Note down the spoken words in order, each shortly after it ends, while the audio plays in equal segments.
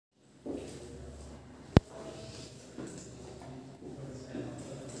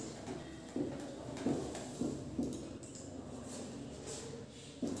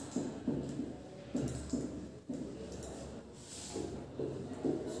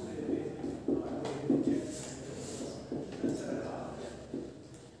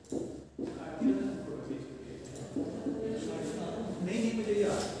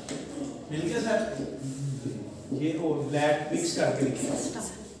Flat mix करके लिखेंगे।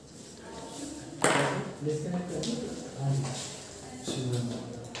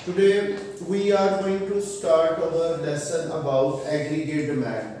 Today we are going to start our lesson about aggregate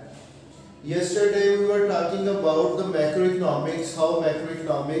demand. Yesterday we were talking about the macroeconomics, how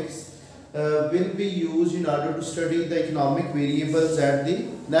macroeconomics will be used in order to study the economic variables at the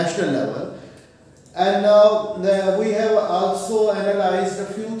national level. And now we have also analyzed a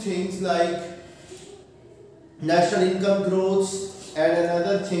few things like national income growth and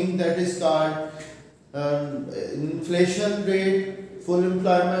another thing that is called inflation rate, full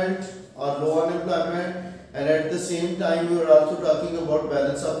employment or low unemployment, and at the same time we are also talking about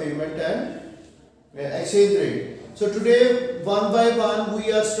balance of payment and exchange rate. So today one by one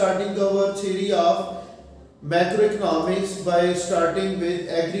we are starting our theory of macroeconomics by starting with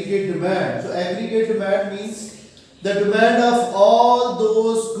aggregate demand. So aggregate demand means the demand of all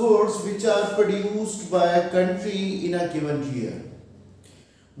those goods which are produced by a country in a given year.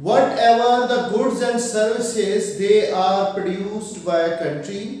 Whatever the goods and services they are produced by a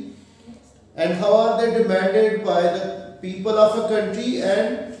country, and how are they demanded by the people of a country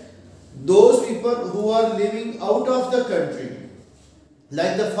and those people who are living out of the country.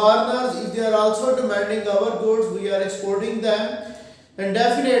 Like the foreigners, if they are also demanding our goods, we are exporting them, and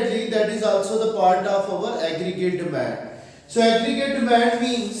definitely that is also the part of our aggregate demand. So aggregate demand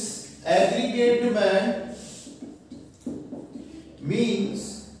means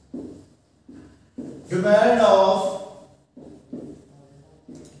demand of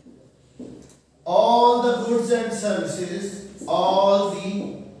all the goods and services,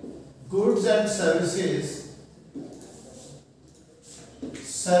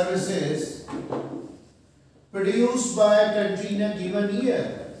 produced by a country in a given year.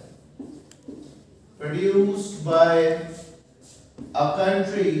 Produced by a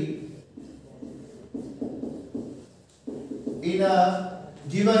country in a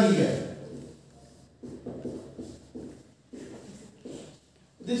given year.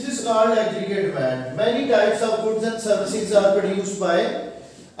 This is called aggregate demand. Many types of goods and services are produced by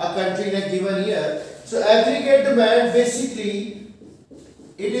a country in a given year. So aggregate demand basically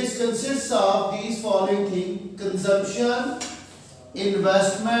consists of these following things: consumption,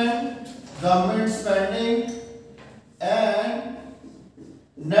 investment, government spending, and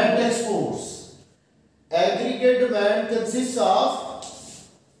net exports. Aggregate demand consists of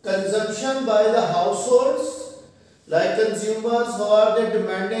consumption by the households, like consumers, how are they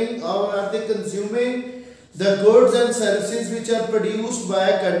demanding, how are they consuming the goods and services which are produced by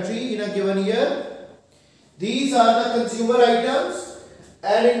a country in a given year. These are the consumer items.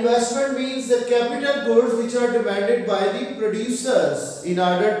 And investment means the capital goods which are demanded by the producers in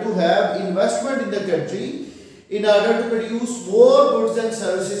order to have investment in the country, in order to produce more goods and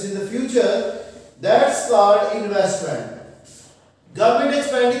services in the future. That's called investment. Government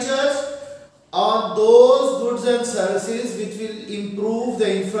expenditures on those goods and services which will improve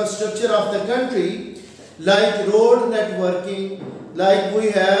the infrastructure of the country, like road networking, like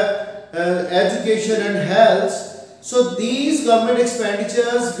we have education and health. So these government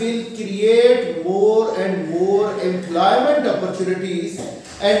expenditures will create more and more employment opportunities,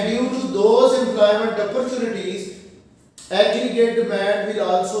 and due to those employment opportunities, aggregate demand will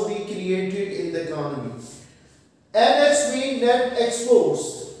also be created in the economy. NX means net exports.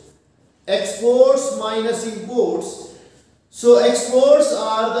 Exports minus imports. So exports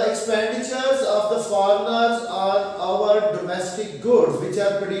are the expenditures of the foreigners on our domestic goods which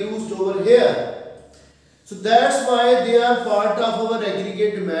are produced over here. So that's why they are part of our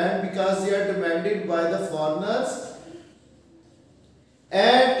aggregate demand, because they are demanded by the foreigners.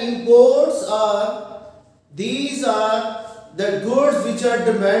 And imports these are the goods which are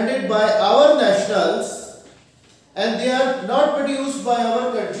demanded by our nationals, and they are not produced by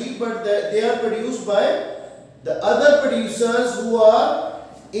our country, but they are produced by the other producers who are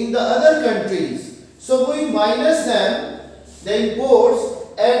in the other countries. So we minus them, the imports,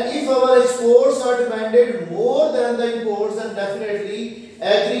 and if our exports are demanded more than the imports, then definitely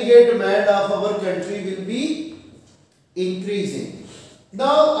aggregate demand of our country will be increasing.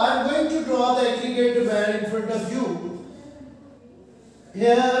 Now I am going to draw the aggregate demand in front of you.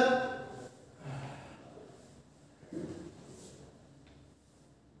 Here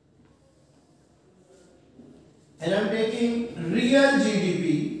and I am taking real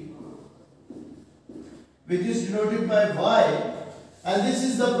GDP, which is denoted by Y, and this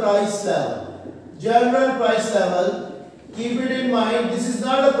is the price level, general price level. Keep it in mind, this is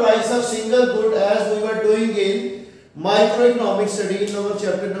not a price of single good as we were doing in microeconomic study in our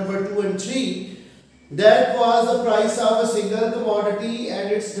chapter number 2 and 3. That was the price of a single commodity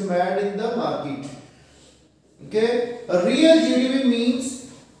and its demand in the market. Okay, a real GDP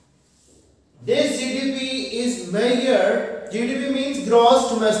means this GDP is measured. GDP means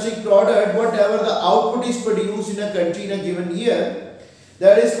gross domestic product, whatever the output is produced in a country in a given year,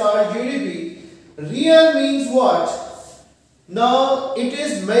 that is called GDP. Real means what? Now it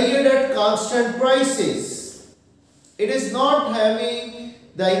is measured at constant prices. It is not having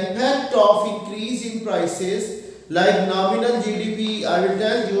the impact of increase in prices like nominal GDP. I will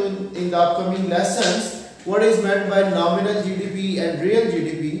tell you in the upcoming lessons what is meant by nominal GDP and real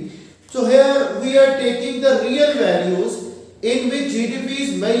GDP. So here we are taking the real values in which GDP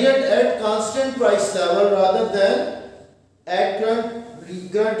is measured at constant price level rather than at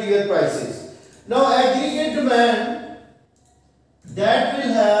current year prices. Now aggregate demand, that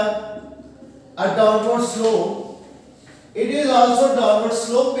will have a downward slope. It is also downward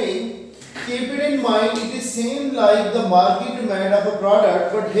sloping. Keep it in mind, it is same like the market demand of a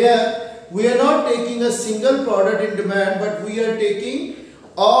product, but here we are not taking a single product in demand, but we are taking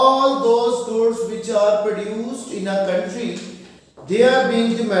all those goods which are produced in a country. They are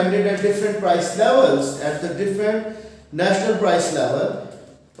being demanded at different price levels, at the different national price level.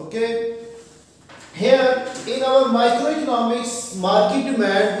 Okay. Here in our microeconomics market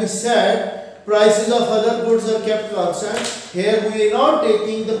demand, we said prices of other goods are kept constant. Here we are not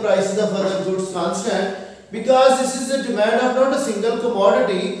taking the prices of other goods constant because this is the demand of not a single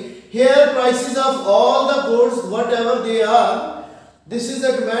commodity. Here prices of all the goods, whatever they are, this is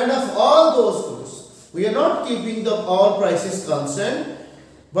the demand of all those goods. We are not keeping the all prices constant,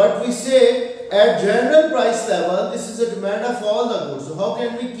 but we say at general price level, this is the demand of all the goods. So how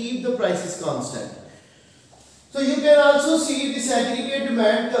can we keep the prices constant? So you can also see this aggregate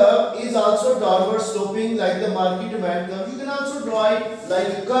demand curve is also downward sloping like the market demand curve. You can also draw it like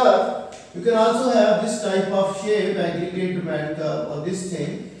a curve. You can also have this type of shape, aggregate demand curve, or this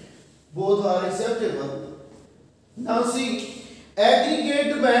thing. Both are acceptable. Now see,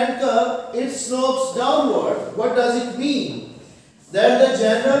 aggregate demand curve, it slopes downward. What does it mean? That the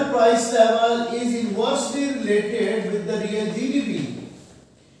general price level is inversely related with the real GDP.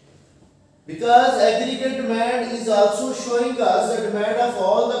 Because aggregate demand is also showing us the demand of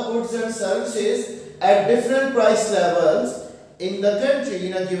all the goods and services at different price levels in the country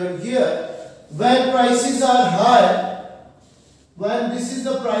in a given year. When prices are high, when this is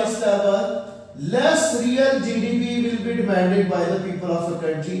the price level, less real GDP will be demanded by the people of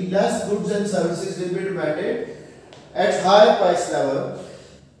a country, less goods and services will be demanded at higher price level.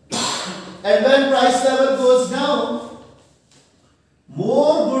 And when price level goes down,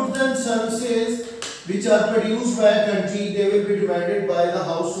 more goods and services which are produced by a country, they will be demanded by the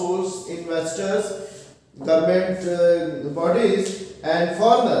households, investors, government bodies and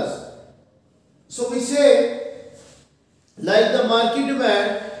foreigners. So we say, like the market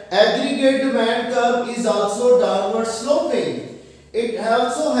demand, aggregate demand curve is also downward sloping. It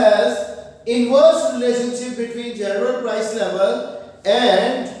also has inverse relationship between general price level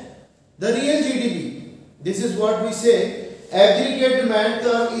and the real GDP. This is what we say. Aggregate demand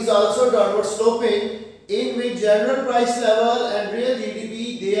curve is also downward sloping, in which general price level and real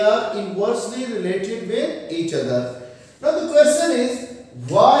GDP, they are inversely related with each other. Now the question is,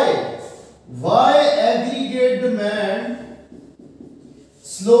 why? Why aggregate demand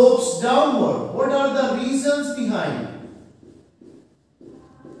slopes downward? What are the reasons behind?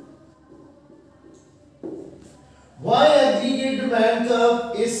 Why aggregate demand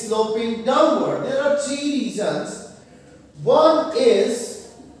curve is sloping downward? There are three reasons. One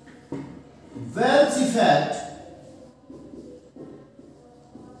is wealth effect.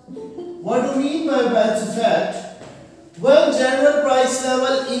 What do you mean by wealth effect? When general price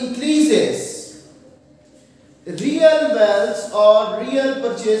level increases, real wealth or real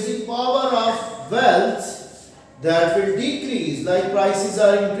purchasing power of wealth, that will decrease. Like prices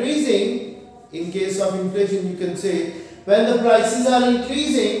are increasing, in case of inflation you can say, when the prices are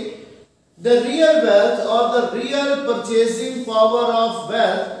increasing, the real wealth or the real purchasing power of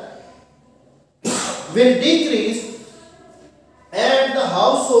wealth will decrease, and the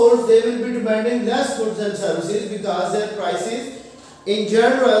households, they will be demanding less goods and services because their prices in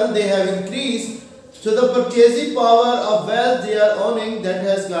general they have increased. So the purchasing power of wealth they are owning, that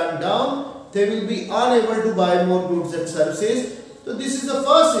has gone down. They will be unable to buy more goods and services. So this is the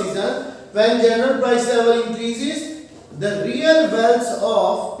first reason. When general price level increases, the real wealth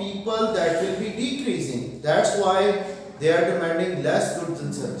of people, that will be decreasing. That's why they are demanding less goods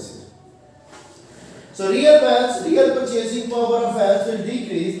and services. So real wealth, real purchasing power of wealth will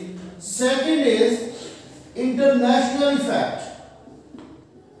decrease. Second is international effect.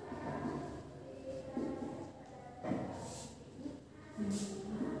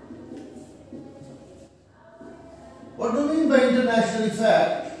 What do you mean by international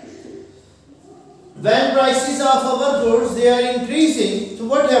effect? When prices of our goods they are increasing, so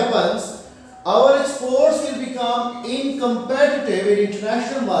what happens? Our exports will become incompetitive in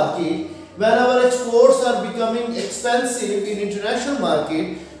international market. When our exports are becoming expensive in international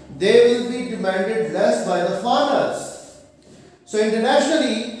market, they will be demanded less by the foreigners. So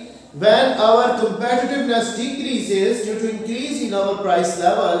internationally, when our competitiveness decreases due to increase in our price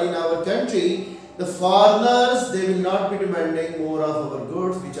level in our country, the foreigners they will not be demanding more of our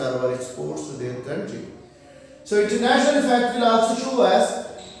goods which are our exports to their country. So international effect will also show us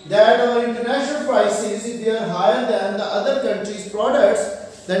that our international prices, if they are higher than the other countries'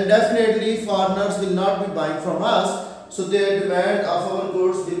 products, then definitely foreigners will not be buying from us. So their demand of our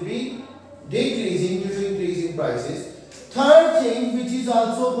goods will be decreasing due to increasing prices. Third thing, which is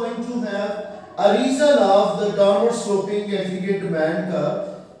also going to have a reason of the downward sloping aggregate demand curve,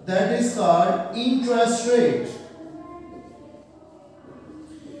 that is called interest rate.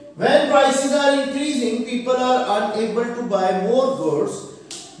 When prices are increasing, people are unable to buy more goods.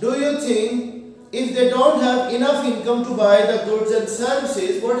 Do you think if they don't have enough income to buy the goods and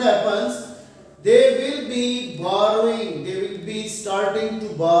services, what happens? They will be borrowing, they will be starting to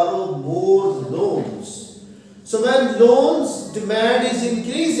borrow more loans. So when loans demand is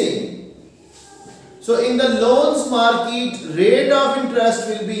increasing, so in the loans market, rate of interest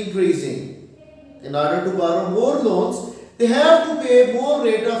will be increasing. In order to borrow more loans, they have to pay more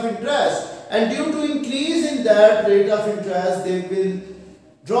rate of interest, and due to increase in that rate of interest, they will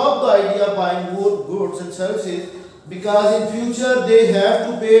drop the idea of buying more goods and services, because in future they have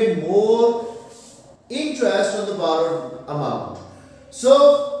to pay more interest on the borrowed amount.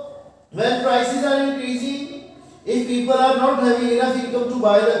 So when prices are increasing, if people are not having enough income to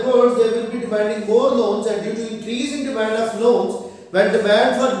buy the goods, they will be demanding more loans, and due to increase in demand of loans, when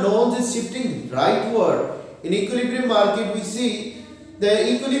demand for loans is shifting rightward, in equilibrium market we see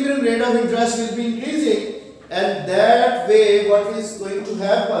the equilibrium rate of interest will be increasing, and that way what is going to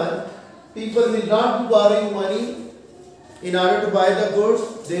happen, people will not be borrowing money in order to buy the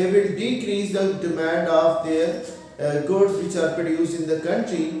goods. They will decrease the demand of their goods which are produced in the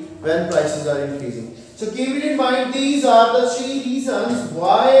country when prices are increasing. So keep it in mind, these are the three reasons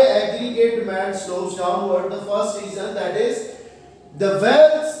why aggregate demand slows downward. The first reason, that is the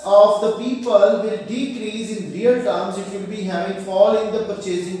wealth of the people will decrease in real terms. It will be having fall in the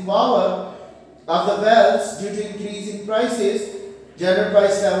purchasing power of the wealth due to increase in prices. General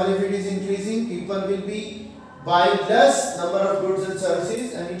price level, if it is increasing, people will be buying less number of goods and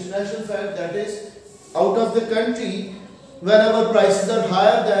services. And international fact, that is out of the country, when our prices are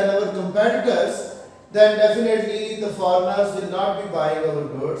higher than our competitors, then definitely the foreigners will not be buying our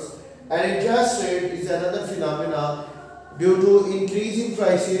goods. And interest rate is another phenomenon. Due to increasing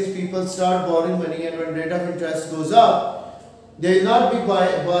prices, people start borrowing money, and when rate of interest goes up, they will not be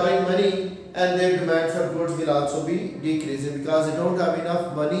borrowing money, and their demand for goods will also be decreasing because they don't have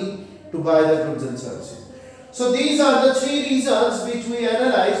enough money to buy the goods and services. So these are the three reasons which we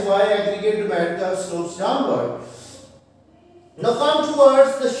analyze why aggregate demand curve slopes downward. Now come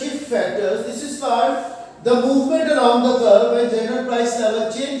towards the shift factors. This is called the movement along the curve. When general price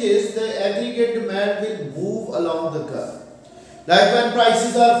level changes, the aggregate demand will move along the curve. Like when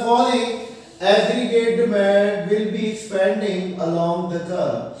prices are falling, aggregate demand will be expanding along the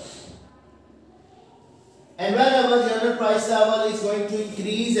curve. And whenever general price level is going to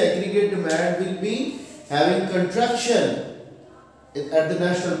increase, aggregate demand will be having contraction at the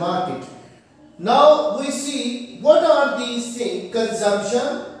national market. Now we see what are these things: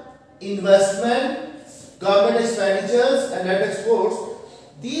 consumption, investment, government expenditures, and net exports.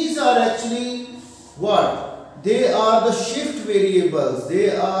 These are actually what? They are the shift variables.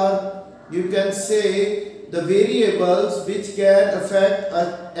 They are, you can say, the variables which can affect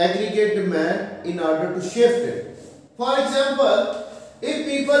aggregate demand in order to shift it. For example, if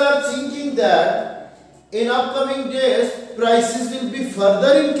people are thinking that in upcoming days prices will be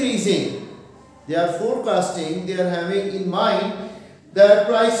further increasing, they are forecasting, they are having in mind that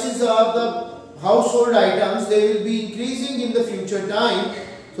prices of the household items, they will be increasing in the future time,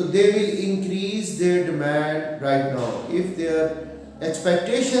 so they will increase their demand right now. If their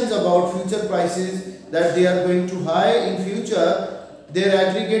expectations about future prices that they are going to high in future, their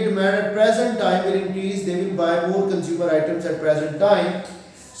aggregate demand at present time will increase, they will buy more consumer items at present time.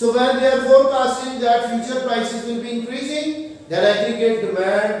 So when they are forecasting that future prices will be increasing, their aggregate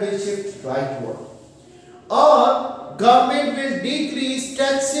demand will shift rightward. Or government will decrease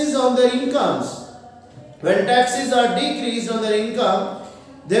taxes on their incomes. When taxes are decreased on their income,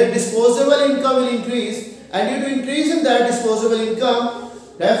 their disposable income will increase, and due to increase in that disposable income,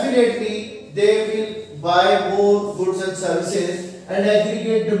 definitely they will buy more goods and services, and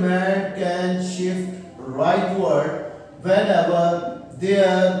aggregate demand can shift rightward whenever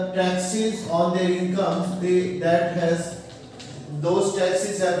their taxes on their incomes those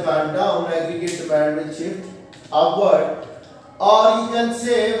taxes have gone down. Aggregate demand will shift upward, or you can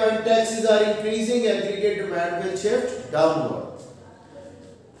say when taxes are increasing, aggregate demand will shift downward.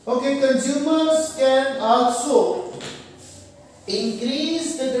 Okay, consumers can also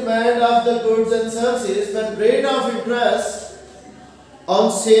increase the demand of the goods and services when rate of interest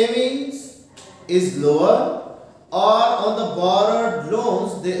on savings is lower, or on the borrowed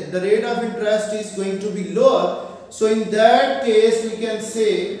loans the rate of interest is going to be lower. So in that case we can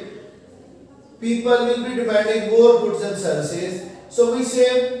say people will be demanding more goods and services. So we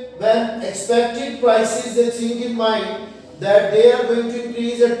say when expected prices, they think in mind that they are going to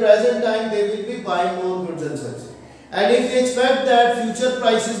increase at present time, they will be buying more goods and services. And if they expect that future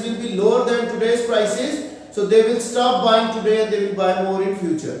prices will be lower than today's prices, so they will stop buying today and they will buy more in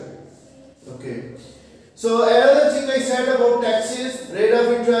future. Okay. So another thing I said about taxes, rate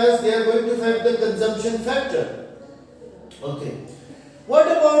of interest, they are going to affect the consumption factor. Okay. What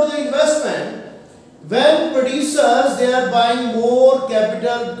about the investment? When producers, they are buying more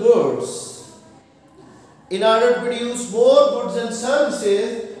capital goods in order to produce more goods and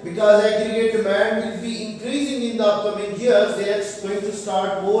services, because aggregate demand will be increasing in the upcoming years, they are going to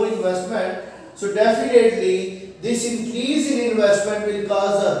start more investment. So definitely this increase in investment will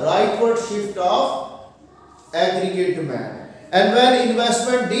cause a rightward shift of aggregate demand. And when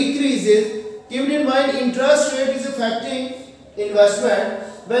investment decreases, keep in mind interest rate is affecting investment.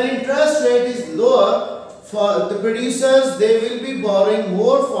 When interest rate is lower, for the producers, they will be borrowing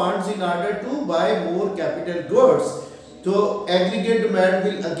more funds in order to buy more capital goods. So aggregate demand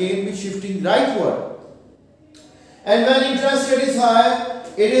will again be shifting rightward. And when interest rate is high,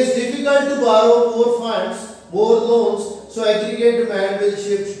 it is difficult to borrow more funds, more loans, so aggregate demand will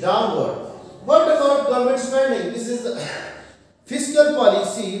shift downward. What about government spending? This is the fiscal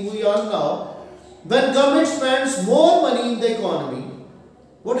policy we all know. When government spends more money in the economy,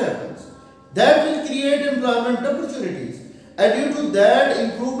 what happens? That will create employment opportunities. And due to that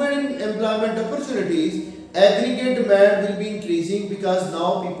improvement in employment opportunities, aggregate demand will be increasing, because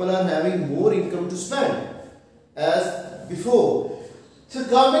now people are having more income to spend as before. So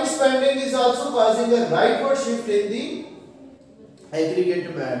government spending is also causing a rightward shift in the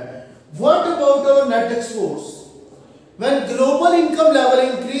aggregate demand. What about our net exports? When global income level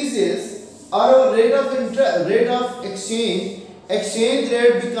increases, our rate of exchange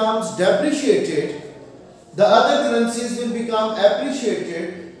rate becomes depreciated, the other currencies will become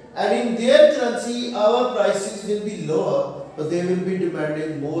appreciated, and in their currency our prices will be lower, but they will be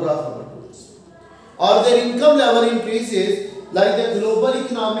demanding more of our goods. Or their income level increases, like the global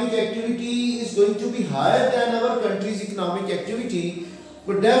economic activity is going to be higher than our country's economic activity,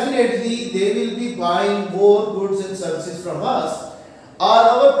 but definitely they will be buying more goods and services from us. Or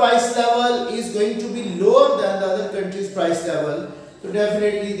our price level is going to be lower than the other country's price level, so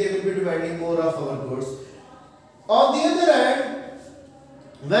definitely they will be demanding more of our goods. On the other hand,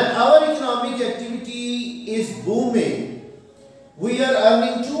 when our economic activity is booming, we are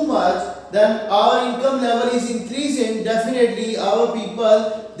earning too much, then our income level is increasing, definitely our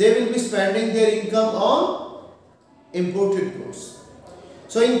people, they will be spending their income on imported goods.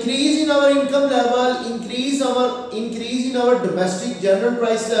 So increase in our income level, increase in our domestic general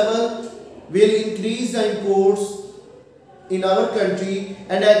price level will increase the imports in our country,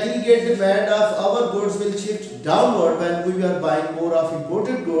 and aggregate demand of our goods will shift downward. When we are buying more of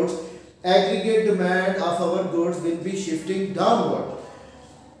imported goods, aggregate demand of our goods will be shifting downward.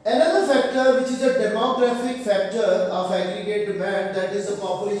 Another factor, which is a demographic factor of aggregate demand, that is the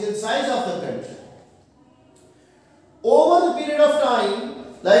population size of the country. Over the period of time,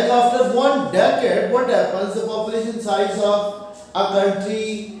 like after 1 decade, what happens? The population size of a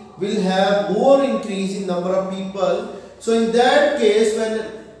country will have more increase in number of people. So in that case,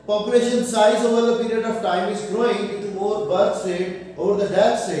 when population size over the period of time is growing due to more birth rate or the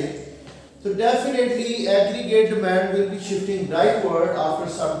death rate, so definitely aggregate demand will be shifting rightward after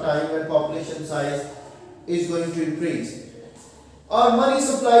some time when population size is going to increase. Or money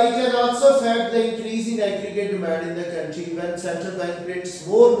supply can also affect the increase in aggregate demand in the country. When central bank prints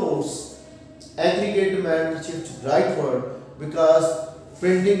more notes, aggregate demand will shift rightward, because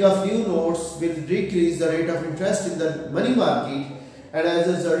printing of new notes will decrease the rate of interest in the money market, and as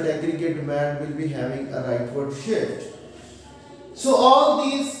a result aggregate demand will be having a rightward shift. So all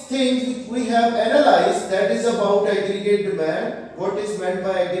these things which we have analyzed, that is about aggregate demand, what is meant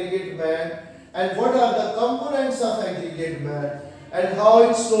by aggregate demand, and what are the components of aggregate demand. and how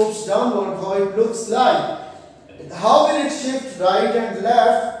it slopes downward, how it looks like, how will it shift right and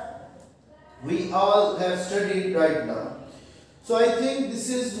left, we all have studied right now. So I think this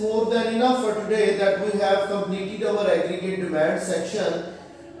is more than enough for today, that we have completed our aggregate demand section,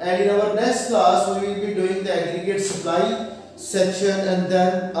 and in our next class we will be doing the aggregate supply section, and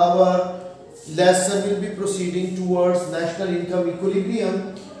then our lesson will be proceeding towards national income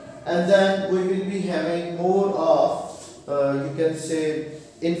equilibrium, and then we will be having more of you can say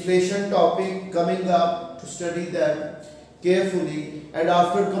inflation topic coming up to study them carefully. And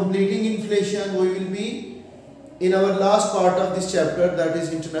after completing inflation, we will be in our last part of this chapter, that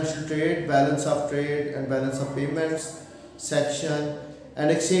is international trade, balance of trade and balance of payments section,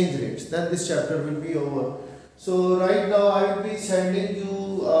 and exchange rates. Then this chapter will be over. So right now I will be sending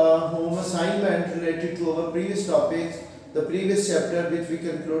you a home assignment related to our previous topics, the previous chapter which we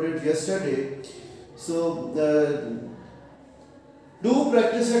concluded yesterday. So do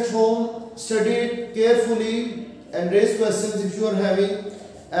practice at home, study it carefully and raise questions if you are having,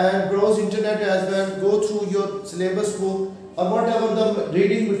 and browse internet as well, go through your syllabus book or whatever the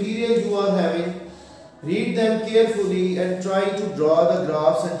reading material you are having, read them carefully and try to draw the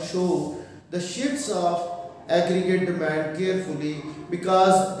graphs and show the shifts of aggregate demand carefully,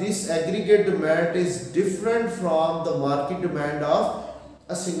 because this aggregate demand is different from the market demand of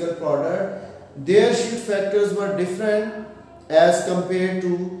a single product. Their shift factors were different as compared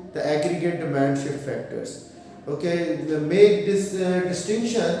to the aggregate demand shift factors. Okay, make this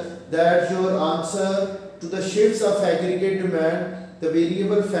distinction that your answer to the shifts of aggregate demand, the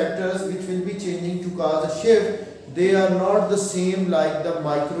variable factors which will be changing to cause a shift, they are not the same like the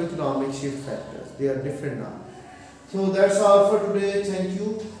microeconomic shift factors. They are different now. So that's all for today. Thank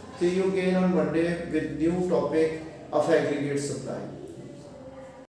you. See you again on Monday with new topic of aggregate supply.